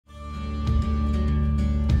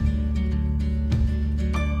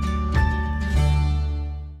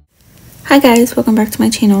Hi guys, welcome back to my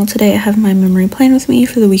channel. Today I have my memory plan with me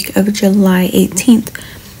for the week of July 18th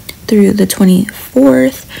through the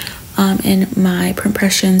 24th in my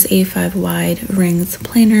Impressions A5 wide rings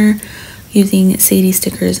planner using Sadie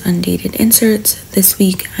Stickers undated inserts. This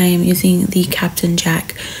week I am using the Captain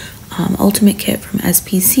Jack Ultimate Kit from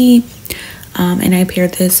SPC, and I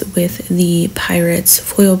paired this with the Pirates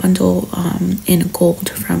foil bundle in gold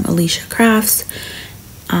from Alicia Crafts.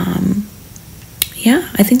 Yeah,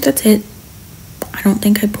 I think that's it. I don't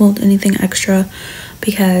think I pulled anything extra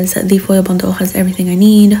because the foil bundle has everything I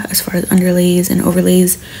need as far as underlays and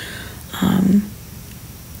overlays.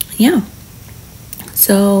 Yeah,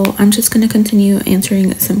 so I'm just going to continue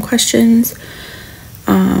answering some questions.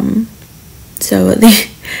 So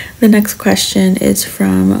the next question is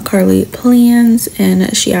from Carly Plans,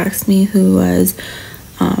 and she asked me who was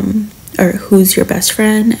or who's your best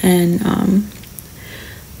friend, and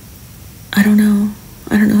I don't know.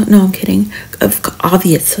 No, I'm kidding.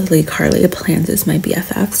 Obviously, Carly Plans is my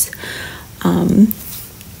BFFs.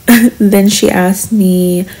 Then she asked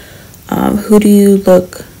me, what do you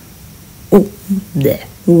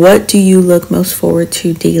look most forward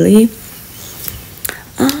to daily?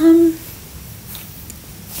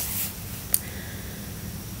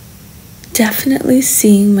 Definitely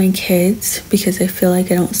seeing my kids, because I feel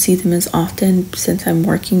like I don't see them as often since I'm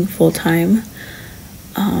working full time.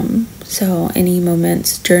 So any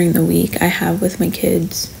moments during the week I have with my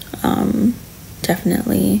kids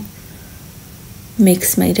definitely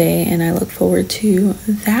makes my day, and I look forward to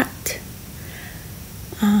that.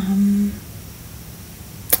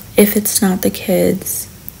 If it's not the kids,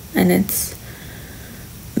 and it's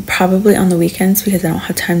probably on the weekends because I don't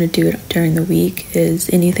have time to do it during the week, is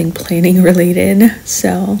anything planning related.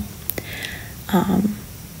 So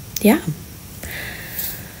yeah.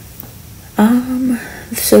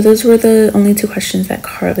 So those were the only two questions that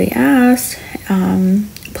Carly asked.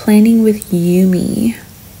 Planning with Yumi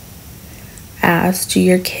asked, do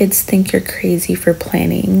your kids think you're crazy for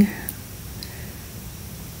planning?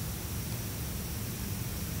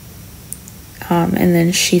 And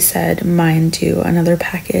then she said, mine do, another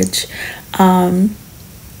package.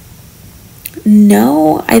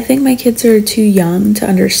 No, I think my kids are too young to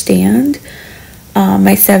understand.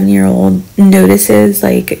 My 7-year-old notices,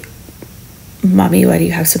 like, Mommy, why do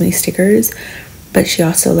you have so many stickers? But she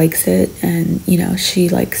also likes it, and she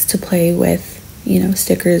likes to play with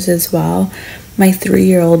stickers as well. My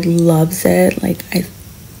 3-year-old loves it. Like, I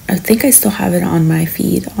think I still have it on my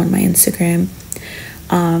feed on my Instagram.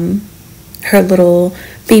 Her little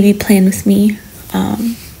baby plan with me.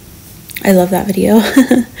 I love that video.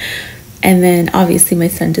 And then obviously my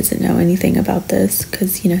son doesn't know anything about this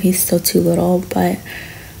because he's still too little, but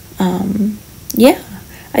yeah,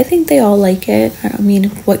 I think they all like it. I mean,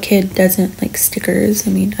 what kid doesn't like stickers?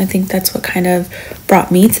 I mean, I think that's what kind of brought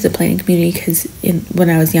me to the planning community, because when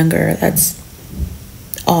I was younger, that's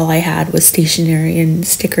all I had was stationery and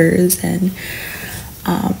stickers and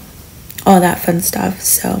all that fun stuff.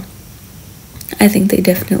 So I think they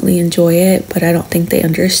definitely enjoy it, but I don't think they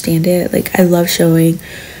understand it. Like, I love showing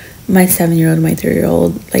my 7-year-old and my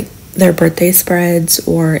 3-year-old like their birthday spreads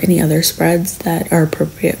or any other spreads that are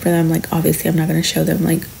appropriate for them. Like, obviously I'm not going to show them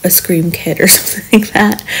like a Scream kit or something like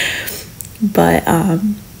that, but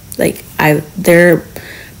like their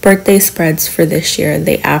birthday spreads for this year,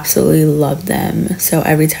 they absolutely love them. So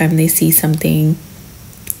every time they see something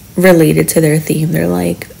related to their theme, they're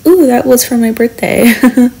like, ooh, that was for my birthday.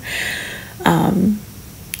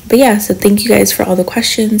 But yeah, so thank you guys for all the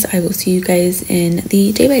questions. I will see you guys in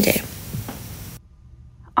the day by day.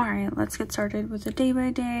 All right, let's get started with the day by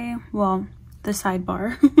day. Well, the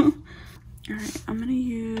sidebar. All right, I'm gonna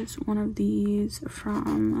use one of these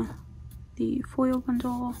from the foil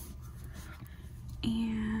bundle,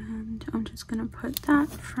 and I'm just gonna put that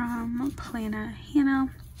from Plana Hannah.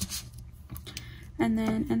 And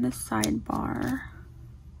then in the sidebar,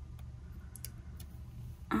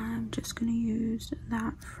 I'm just going to use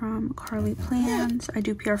that from Carly Plans. I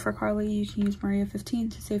do PR for Carly. You can use Maria15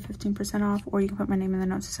 to save 15% off, or you can put my name in the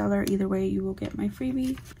notes to seller. Either way, you will get my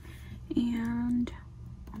freebie. And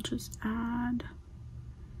I'll just add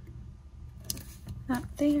that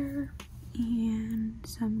there and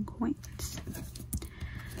some coins.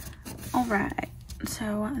 All right,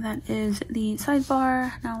 so that is the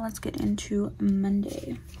sidebar. Now let's get into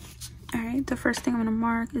Monday. All right, the first thing I'm going to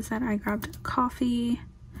mark is that I grabbed coffee.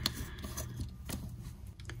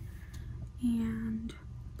 And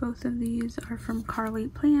both of these are from Carly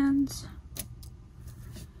Plans.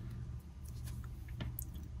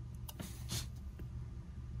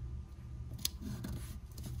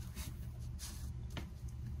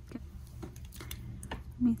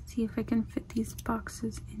 Let me see if I can fit these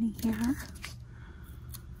boxes in here.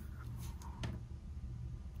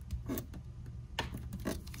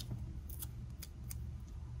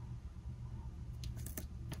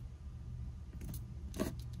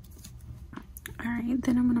 Alright,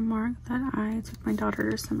 then I'm going to mark that I took my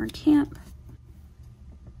daughter to summer camp.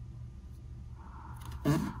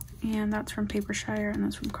 And that's from Papershire, and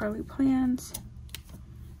that's from Carly Plans.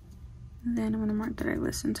 Then I'm going to mark that I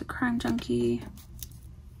listened to Crime Junkie.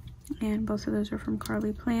 And both of those are from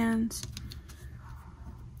Carly Plans.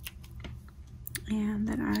 And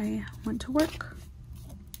that I went to work.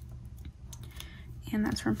 And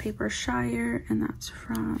that's from Papershire, and that's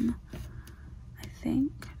from, I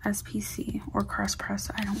think, SPC or Cross Press,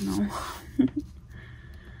 I don't know.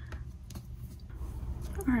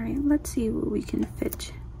 Alright, let's see what we can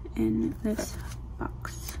fit in this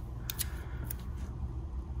box.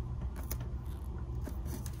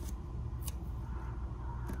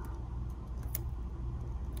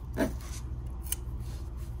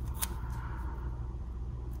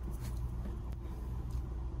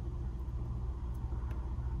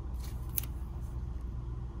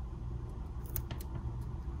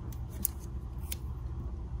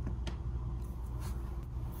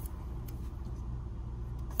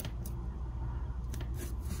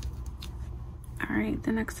 Alright,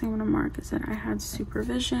 the next thing I'm going to mark is that I had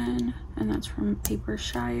supervision, and that's from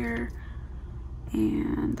Papershire,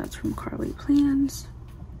 and that's from Carly Plans.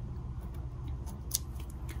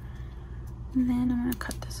 And then I'm going to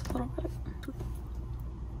cut this a little bit.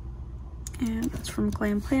 And that's from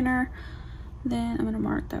Glam Planner. Then I'm going to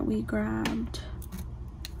mark that we grabbed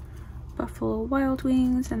Buffalo Wild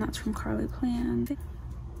Wings, and that's from Carly Plans.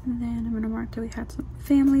 And then I'm going to mark that we had some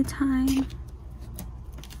family time.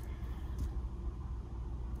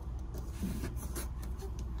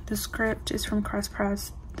 The script is from Cross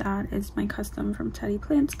Press. That is my custom from Teddy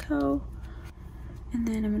Plants Co. And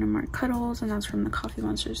then I'm going to mark Cuddles, and that's from the Coffee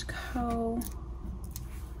Monsters Co.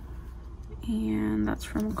 And that's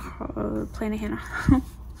from Planet Hannah.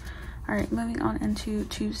 Alright, moving on into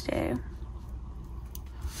Tuesday.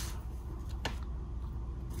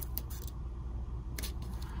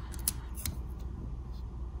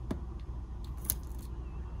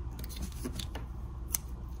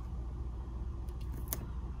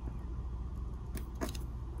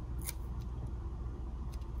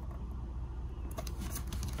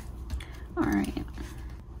 Alright,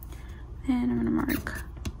 then I'm gonna mark,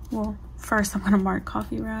 well, first I'm gonna mark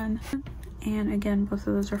Coffee Run, and again, both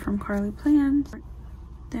of those are from Carly Plans.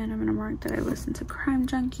 Then I'm gonna mark that I listened to Crime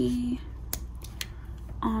Junkie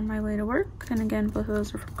on my way to work, and again, both of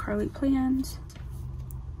those are from Carly Plans.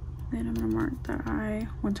 Then I'm gonna mark that I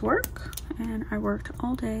went to work, and I worked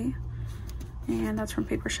all day, and that's from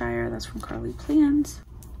Papershire, that's from Carly Plans.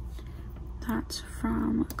 That's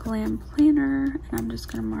from Glam Planner, and I'm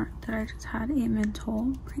just gonna mark that I just had a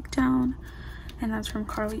mental breakdown, and that's from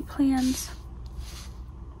Carly Plans.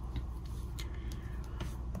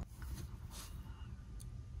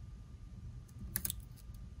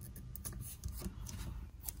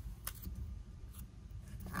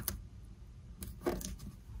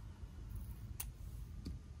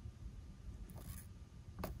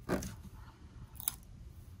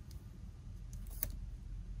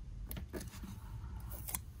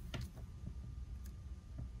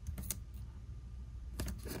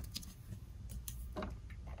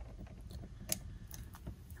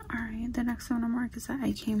 Alright, the next one I'm gonna mark is that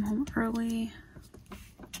I came home early,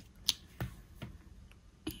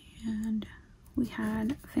 and we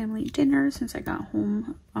had family dinner since I got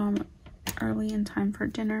home early in time for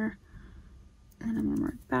dinner. And I'm gonna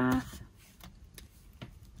mark bath.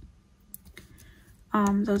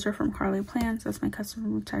 Those are from Carly Plans. That's my custom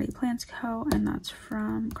from Teddy Plants Co. And that's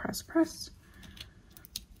from Cross Press.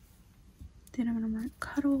 Then I'm gonna mark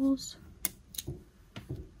Cuddles.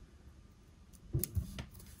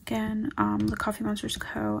 Again, the Coffee Monsters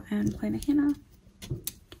Co. and Planet Hannah.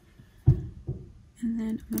 And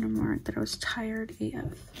then I'm gonna mark that I was tired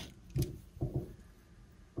AF.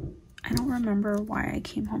 I don't remember why I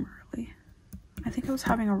came home early. I think I was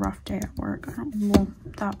having a rough day at work. Well,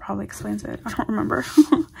 that probably explains it. I don't remember.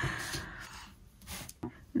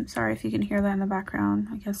 I'm sorry if you can hear that in the background.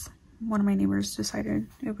 I guess one of my neighbors decided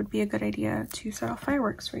it would be a good idea to set off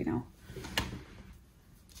fireworks right now.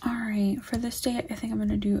 Alright, for this day, I think I'm going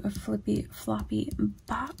to do a floppy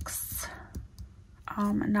box.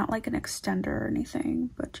 Not like an extender or anything,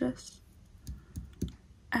 but just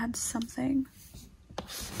add something.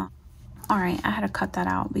 Alright, I had to cut that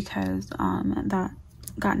out because that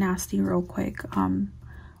got nasty real quick.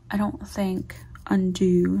 I don't think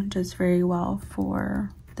undo does very well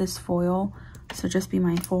for this foil. So just be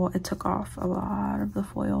mindful. It took off a lot of the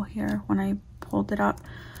foil here when I pulled it up.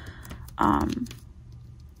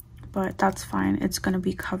 But that's fine. It's going to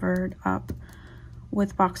be covered up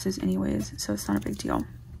with boxes anyways, so it's not a big deal.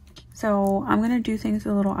 So I'm going to do things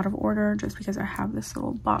a little out of order just because I have this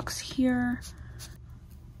little box here.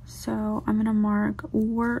 So I'm going to mark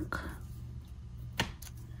work.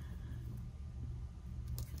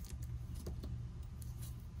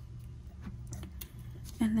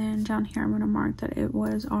 And then down here, I'm going to mark that it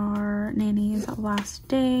was our nanny's last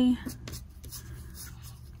day.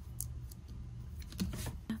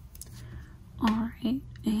 All right,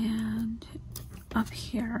 and up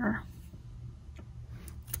here,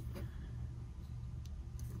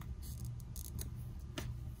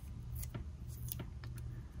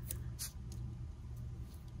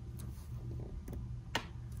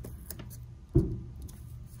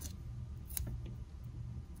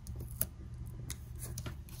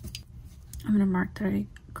 I'm gonna mark that I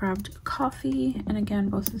grabbed coffee, and again,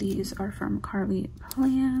 both of these are from Carly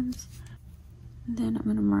Plans. And then I'm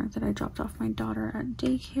gonna mark that I dropped off my daughter at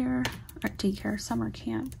daycare summer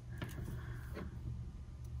camp.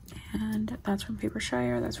 And that's from Paper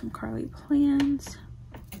Shire, that's from Carly Plans.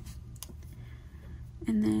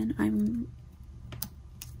 And then I'm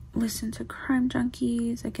Listen to Crime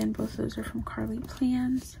Junkies. Again, both of those are from Carly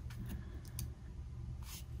Plans.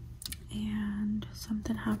 And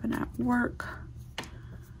Something Happened at Work.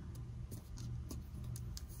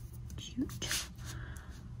 Cute.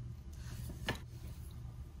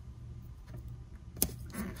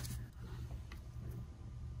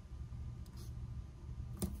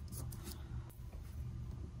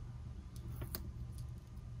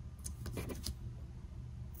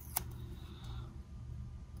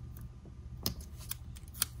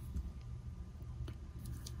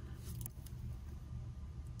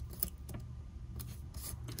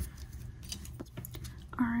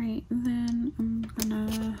 Alright, then I'm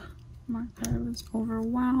gonna mark that I was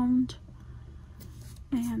overwhelmed.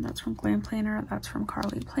 And that's from Glam Planner, that's from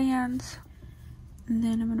Carly Plans. And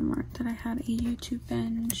then I'm gonna mark that I had a YouTube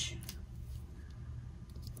binge.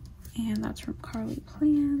 And that's from Carly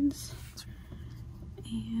Plans.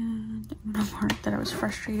 And I'm gonna mark that I was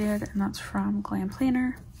frustrated, and that's from Glam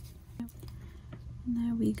Planner. And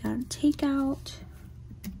then we got Takeout.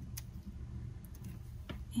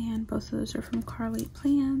 And both of those are from Carly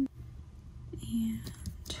Plans. And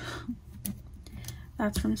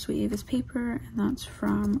that's from Sweet Ava's Paper, and that's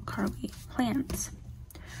from Carly Plans.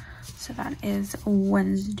 So that is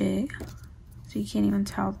Wednesday. So you can't even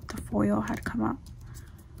tell that the foil had come up.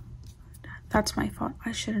 That's my fault.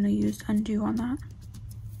 I shouldn't have used undo on that.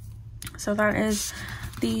 So that is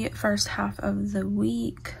the first half of the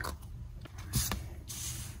week.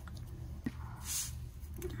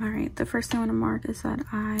 Alright, the first thing I want to mark is that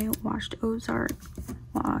I watched Ozark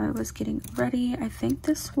while I was getting ready. I think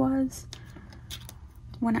this was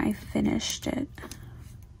when I finished it.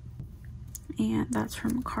 And that's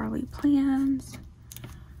from Carly Plans,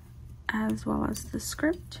 as well as the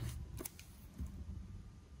script.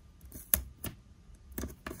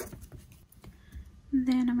 And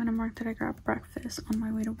then I'm going to mark that I grabbed breakfast on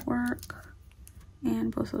my way to work.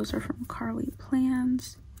 And both of those are from Carly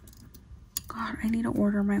Plans. God, I need to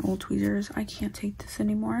order my old tweezers. I can't take this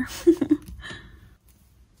anymore.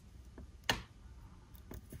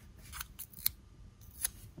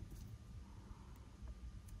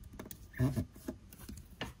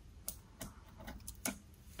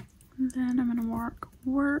 And then I'm gonna mark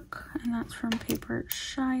work, and that's from Paper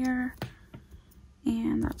Shire,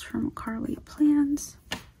 and that's from Carly Plans.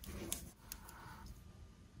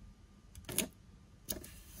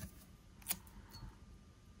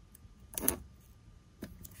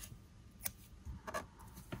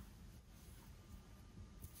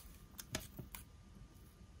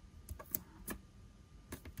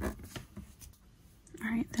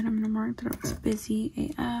 Alright, then I'm gonna mark that it was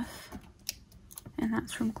busy AF. And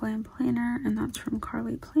that's from Glam Planner, and that's from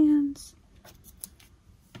Carly Plans.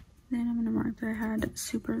 Then I'm going to mark that I had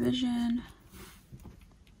supervision.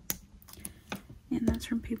 And that's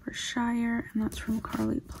from Paper Shire, and that's from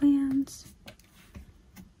Carly Plans.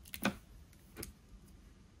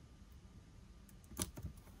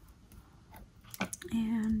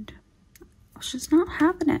 And it's just not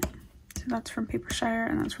having it. So that's from Paper Shire,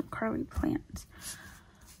 and that's from Carly Plans.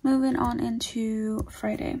 Moving on into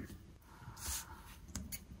Friday.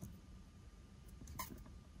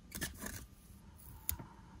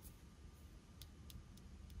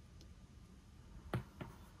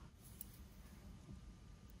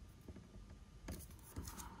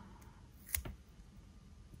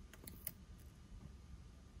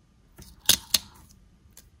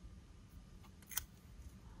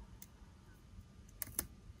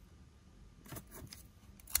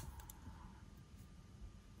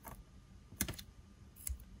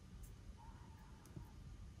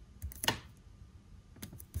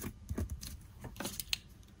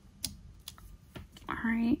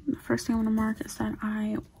 Alright, the first thing I'm going to mark is that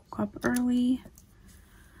I woke up early.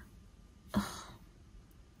 Ugh.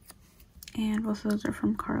 And both of those are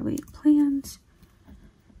from Carly Plans.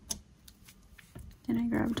 Then I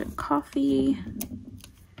grabbed a coffee.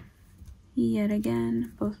 Yet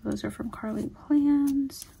again, both of those are from Carly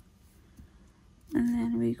Plans. And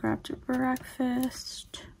then we grabbed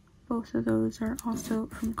breakfast. Both of those are also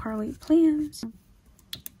from Carly Plans.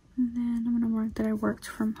 And then I'm going to mark that I worked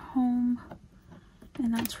from home.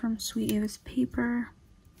 And that's from Sweet Ava's Paper.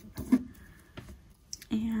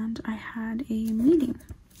 And I had a meeting.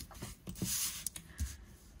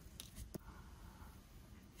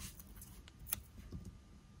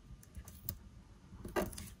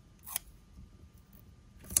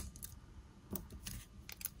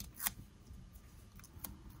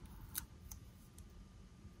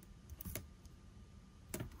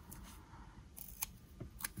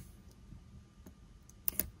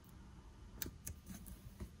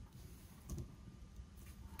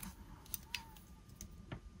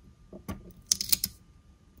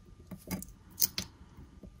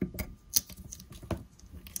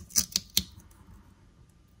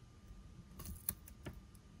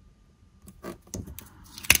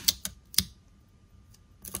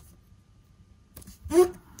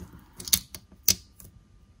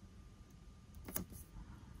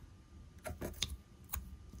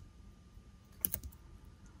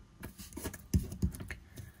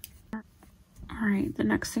 Alright, the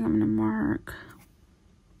next thing I'm going to mark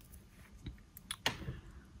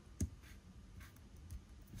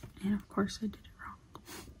and of course I did it wrong,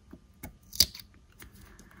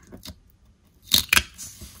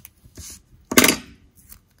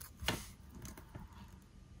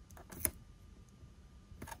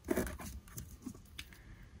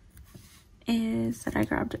 is that I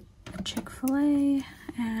grabbed a Chick-fil-A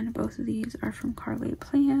and both of these are from Carly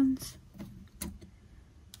Plans.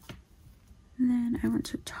 And then I went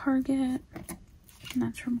to Target, and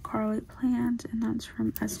that's from Carly Plans, and that's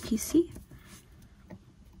from SPC.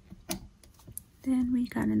 Then we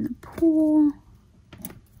got in the pool.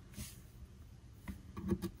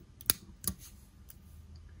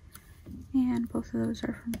 And both of those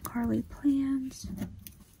are from Carly Plans.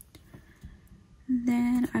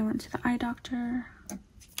 Then I went to the eye doctor,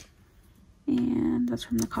 and that's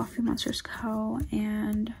from the Coffee Monsters Co.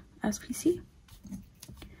 and SPC.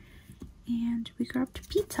 And we grabbed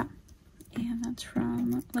pizza, and that's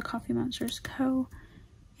from the Coffee Monsters Co.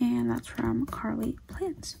 and that's from Carly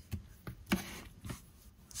Plans.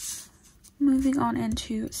 Moving on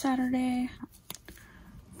into Saturday.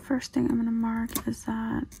 First thing I'm going to mark is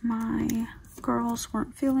that my girls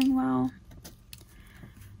weren't feeling well,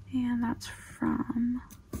 and that's from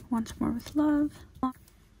Once More with Love.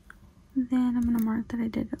 Then I'm going to mark that I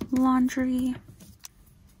did laundry,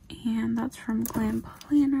 and that's from Glam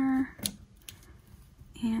Planner,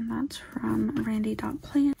 and that's from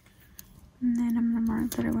Randy.Plan. And then I'm going to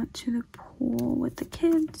mark that I went to the pool with the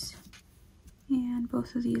kids, and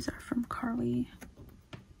both of these are from Carly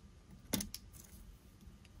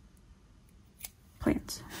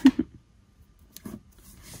Plans.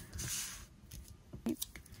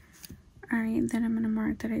 Alright, then I'm going to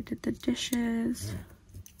mark that I did the dishes,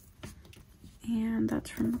 and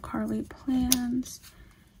that's from Carly Plans.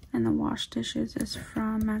 And the wash dishes is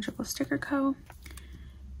from Magical Sticker Co.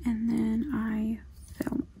 And then I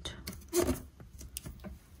filmed.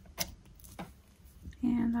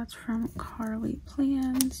 And that's from Carly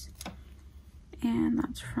Plans. And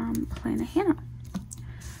that's from Plana Hannah.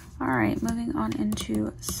 Alright, moving on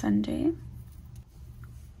into Sunday.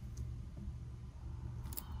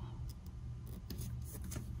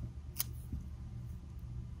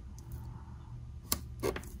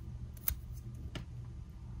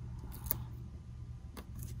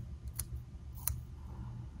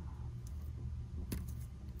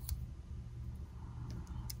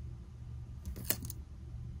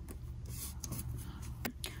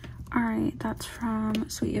 Alright, that's from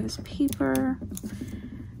Sweet Ava's Paper,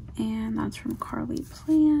 and that's from Carly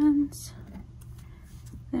Plans.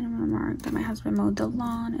 Then I'm going to mark that my husband mowed the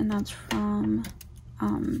lawn, and that's from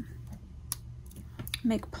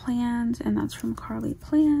Make Plans, and that's from Carly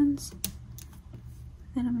Plans.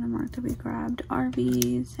 Then I'm going to mark that we grabbed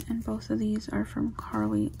Arby's, and both of these are from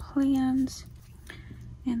Carly Plans.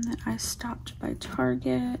 And that I stopped by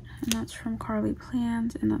Target, and that's from Carly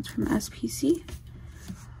Plans, and that's from SPC.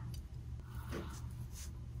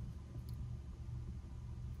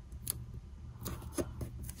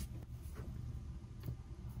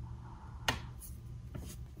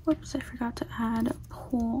 Whoops, I forgot to add a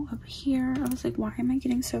poll up here. I was like, why am I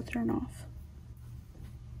getting so thrown off?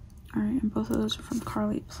 Alright, and both of those are from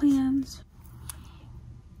Carly Plans.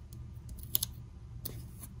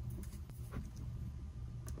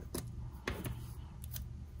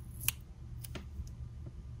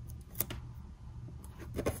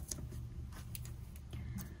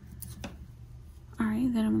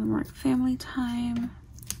 And then I'm gonna mark family time,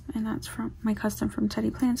 and that's from my custom from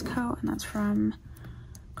Teddy Plans Co, and that's from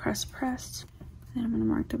Crust Pressed. Then I'm gonna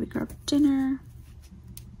mark that we grabbed dinner,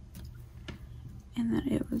 and that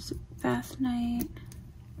it was bath night,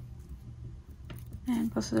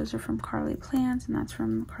 and both of those are from Carly Plans, and that's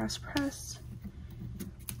from Crust Pressed.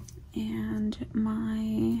 And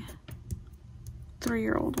my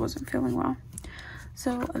 3-year-old wasn't feeling well.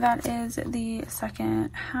 So that is the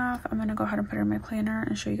second half. I'm gonna go ahead and put it in my planner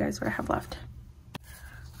and show you guys what I have left.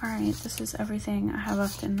 All right, this is everything I have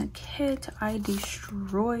left in the kit. I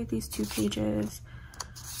destroyed these 2 pages.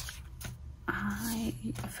 I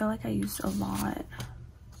feel like I used a lot,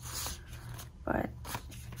 but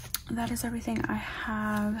that is everything I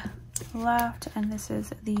have left, and this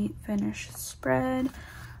is the finished spread.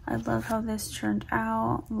 I love how this turned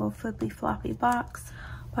out, a little flippy floppy box.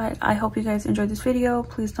 But I hope you guys enjoyed this video.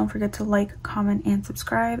 Please don't forget to like, comment, and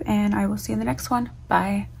subscribe, and I will see you in the next one.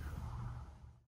 Bye.